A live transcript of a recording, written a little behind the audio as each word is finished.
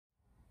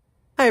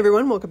Hi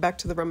everyone, welcome back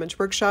to the Rummage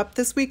Workshop.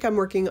 This week I'm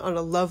working on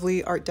a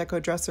lovely Art Deco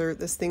dresser.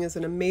 This thing is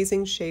an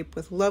amazing shape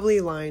with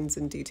lovely lines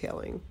and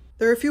detailing.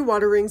 There are a few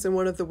water rings and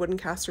one of the wooden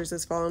casters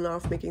has fallen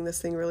off, making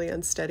this thing really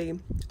unsteady.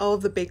 All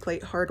of the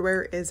bakelite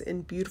hardware is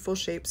in beautiful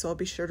shape, so I'll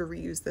be sure to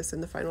reuse this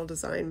in the final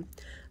design.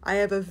 I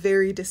have a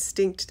very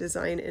distinct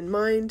design in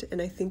mind, and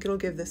I think it'll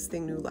give this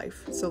thing new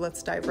life. So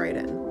let's dive right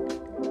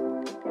in.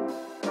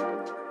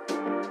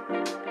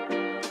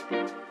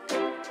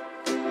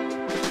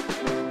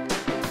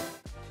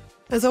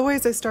 As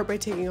always, I start by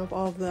taking off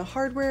all of the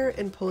hardware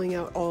and pulling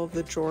out all of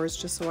the drawers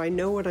just so I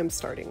know what I'm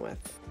starting with.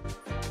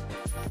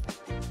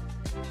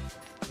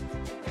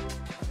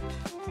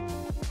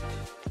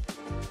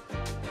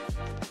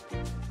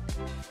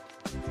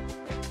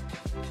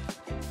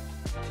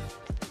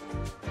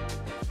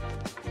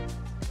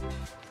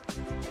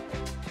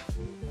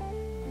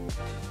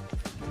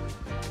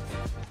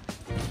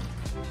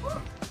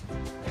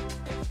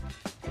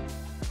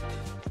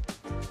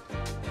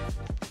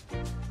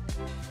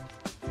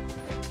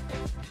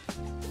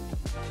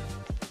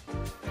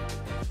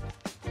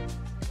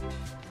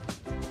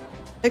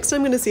 Next,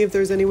 I'm going to see if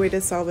there's any way to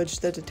salvage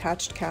the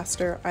detached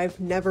caster. I've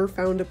never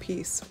found a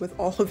piece with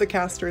all of the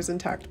casters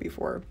intact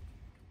before.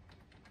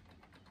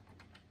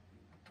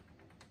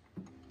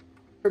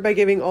 By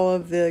giving all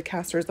of the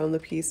casters on the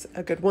piece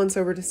a good once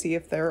over to see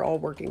if they're all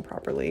working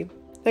properly.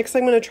 Next,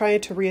 I'm going to try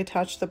to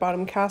reattach the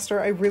bottom caster.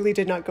 I really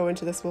did not go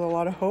into this with a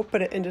lot of hope,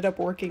 but it ended up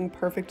working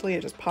perfectly.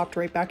 It just popped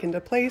right back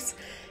into place,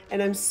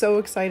 and I'm so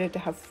excited to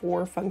have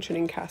 4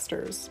 functioning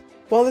casters.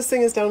 While this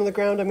thing is down on the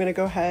ground, I'm going to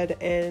go ahead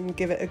and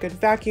give it a good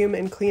vacuum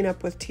and clean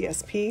up with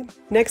TSP.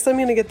 Next, I'm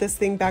going to get this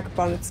thing back up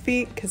on its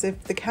feet, because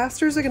if the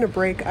casters are going to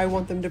break, I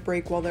want them to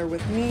break while they're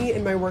with me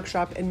in my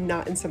workshop and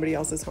not in somebody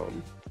else's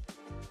home.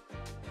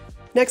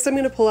 Next, I'm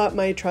going to pull out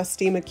my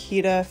trusty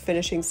Makita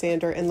finishing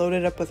sander and load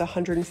it up with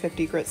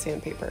 150 grit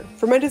sandpaper.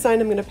 For my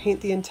design, I'm going to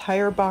paint the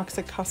entire box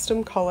a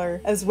custom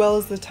color, as well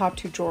as the top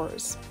 2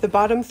 drawers. The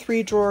bottom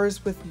 3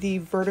 drawers with the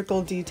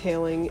vertical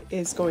detailing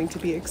is going to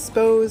be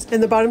exposed,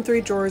 and the bottom 3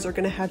 drawers are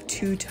going to have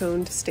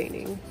 2-toned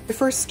staining. I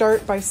first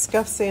start by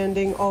scuff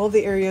sanding all of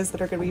the areas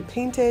that are going to be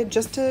painted,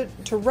 just to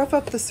rough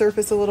up the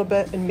surface a little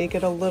bit and make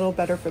it a little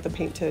better for the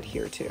paint to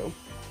adhere to.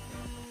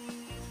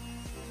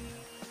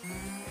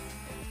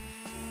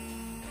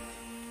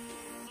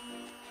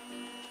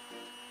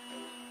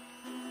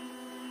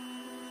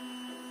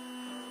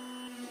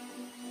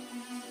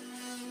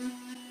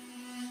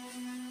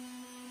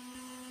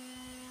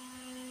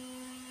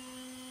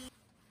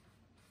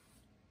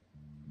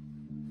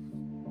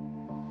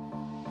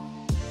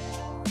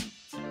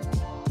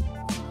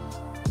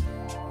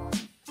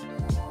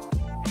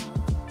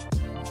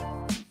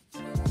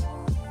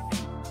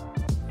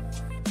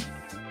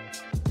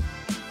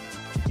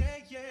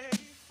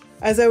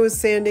 As I was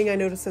sanding, I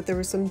noticed that there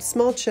were some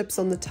small chips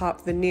on the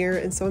top veneer,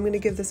 and so I'm going to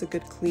give this a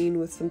good clean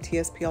with some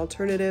TSP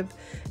alternative,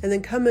 and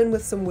then come in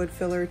with some wood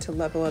filler to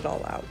level it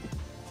all out.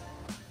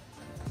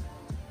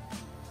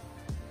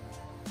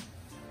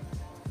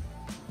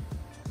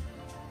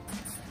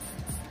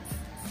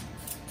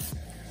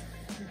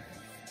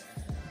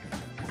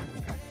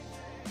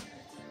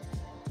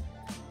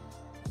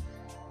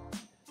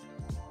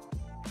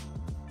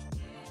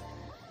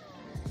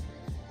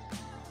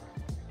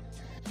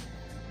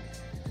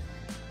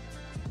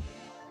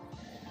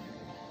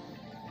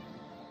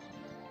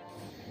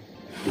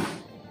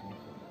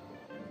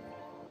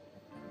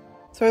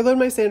 So I load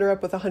my sander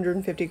up with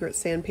 150 grit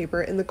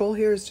sandpaper, and the goal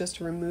here is just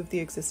to remove the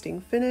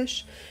existing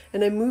finish,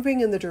 and I'm moving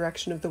in the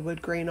direction of the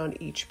wood grain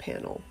on each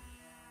panel.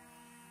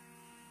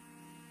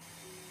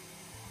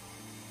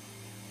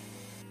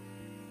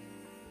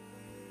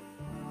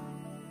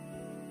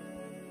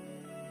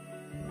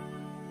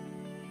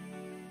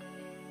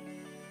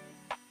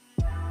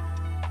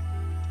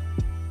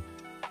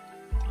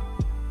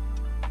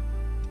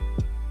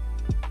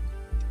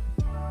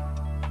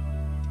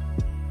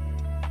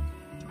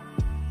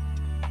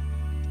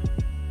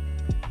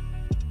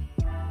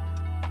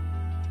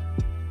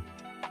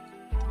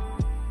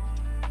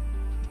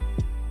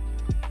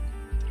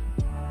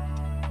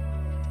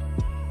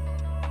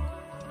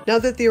 Now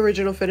that the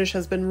original finish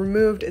has been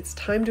removed, it's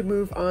time to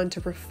move on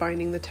to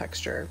refining the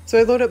texture. So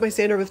I load up my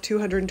sander with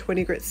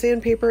 220 grit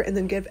sandpaper and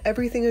then give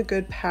everything a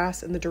good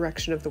pass in the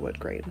direction of the wood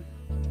grain.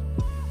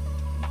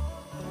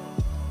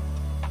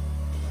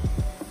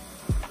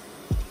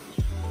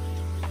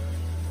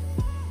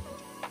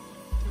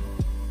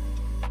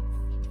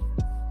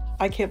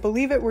 I can't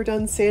believe it, we're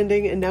done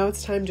sanding, and now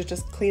it's time to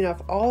just clean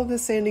off all of the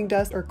sanding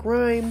dust or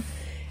grime,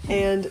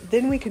 and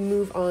then we can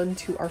move on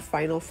to our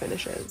final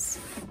finishes.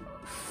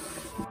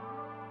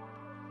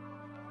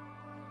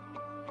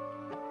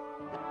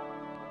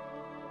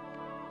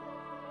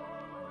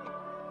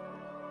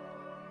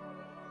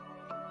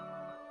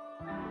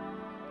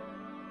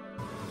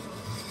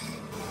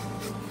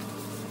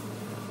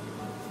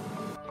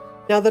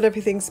 Now that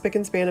everything's spick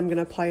and span, I'm going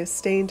to apply a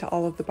stain to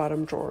all of the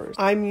bottom drawers.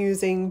 I'm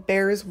using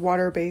Bear's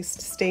water-based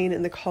stain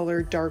in the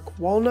color Dark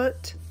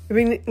Walnut. I've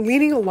been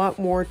leaning a lot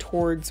more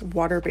towards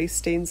water-based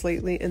stains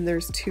lately, and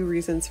there's two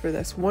reasons for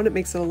this. One, it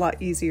makes it a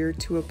lot easier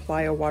to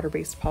apply a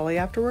water-based poly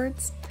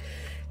afterwards,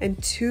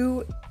 and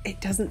two, it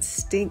doesn't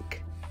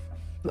stink.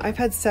 I've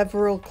had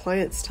several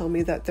clients tell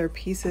me that their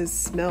pieces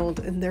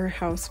smelled in their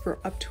house for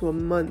up to a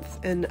month,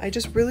 and I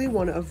just really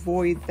want to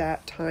avoid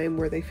that time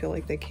where they feel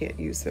like they can't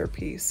use their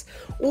piece,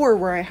 or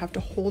where I have to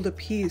hold a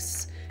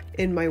piece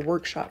in my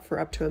workshop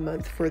for up to a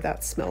month for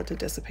that smell to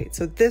dissipate.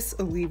 So this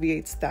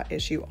alleviates that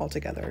issue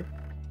altogether.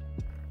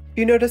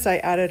 You notice I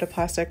added a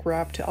plastic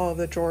wrap to all of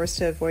the drawers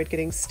to avoid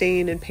getting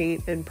stain and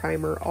paint and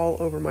primer all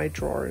over my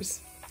drawers.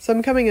 So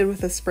I'm coming in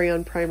with a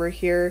spray-on primer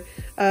here.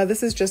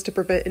 This is just to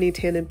prevent any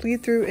tan and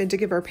bleed through and to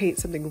give our paint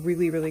something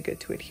really, really good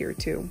to adhere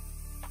to.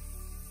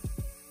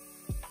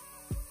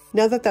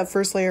 Now that that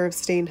first layer of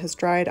stain has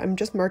dried, I'm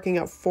just marking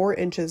out 4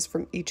 inches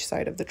from each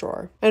side of the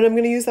drawer. And I'm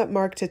going to use that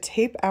mark to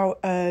tape out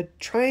a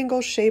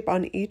triangle shape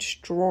on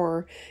each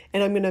drawer,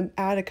 and I'm going to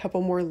add a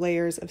couple more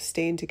layers of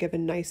stain to give a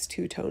nice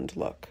two-toned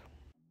look.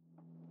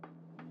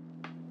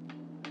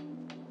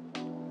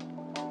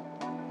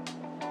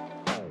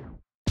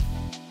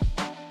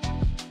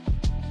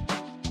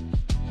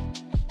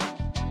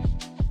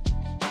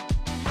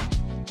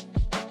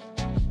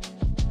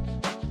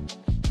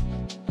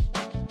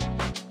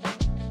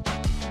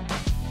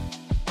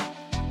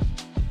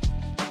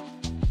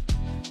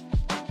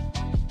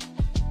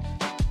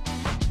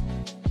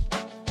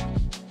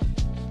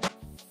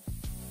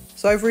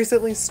 So I've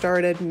recently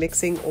started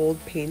mixing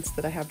old paints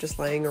that I have just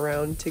lying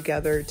around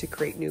together to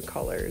create new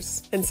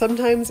colors. And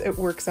sometimes it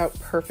works out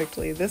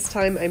perfectly. This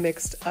time I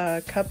mixed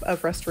a cup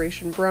of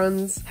Restoration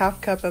Bronze,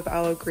 half cup of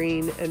Aloe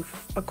Green, and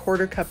a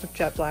 1/4 cup of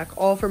Jet Black,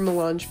 all from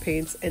Melange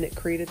paints, and it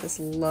created this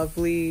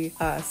lovely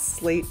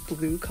slate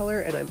blue color,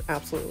 and I'm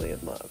absolutely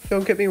in love.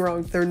 Don't get me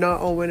wrong, they're not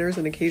all winners,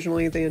 and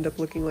occasionally they end up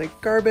looking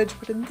like garbage,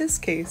 but in this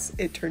case,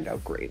 it turned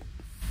out great.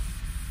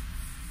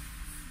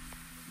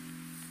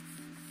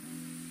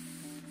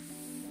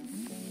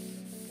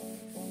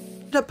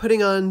 Up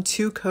putting on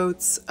 2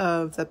 coats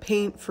of the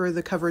paint for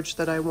the coverage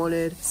that I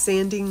wanted,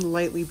 sanding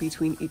lightly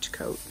between each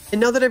coat.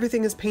 And now that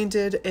everything is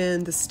painted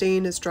and the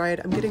stain is dried,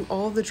 I'm getting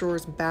all of the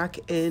drawers back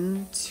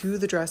into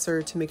the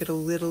dresser to make it a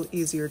little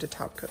easier to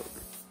top coat.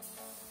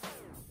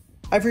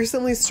 I've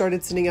recently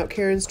started sending out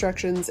care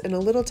instructions and a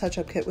little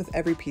touch-up kit with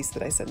every piece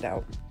that I send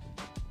out.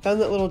 Found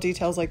that little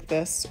details like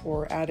this,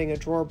 or adding a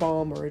drawer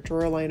balm or a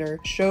drawer liner,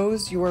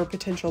 shows your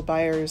potential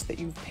buyers that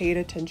you've paid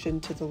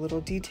attention to the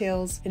little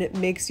details, and it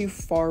makes you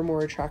far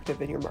more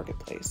attractive in your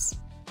marketplace.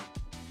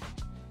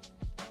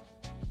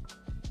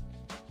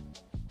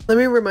 Let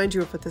me remind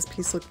you of what this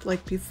piece looked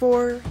like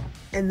before,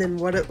 and then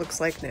what it looks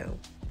like now.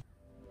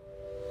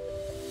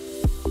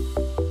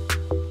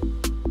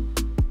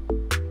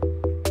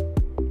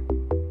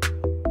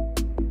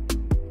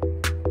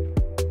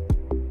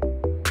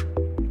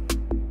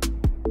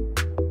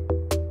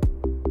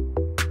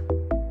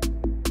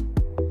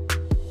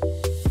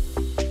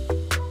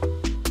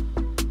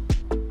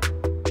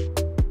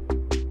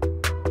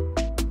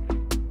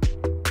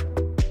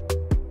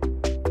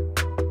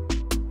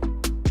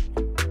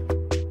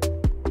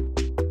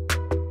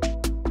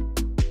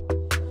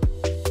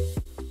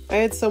 I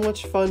had so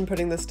much fun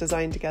putting this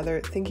design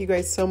together. Thank you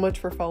guys so much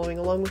for following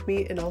along with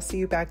me, and I'll see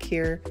you back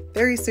here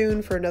very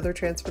soon for another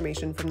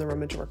transformation from the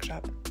Rummage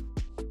Workshop.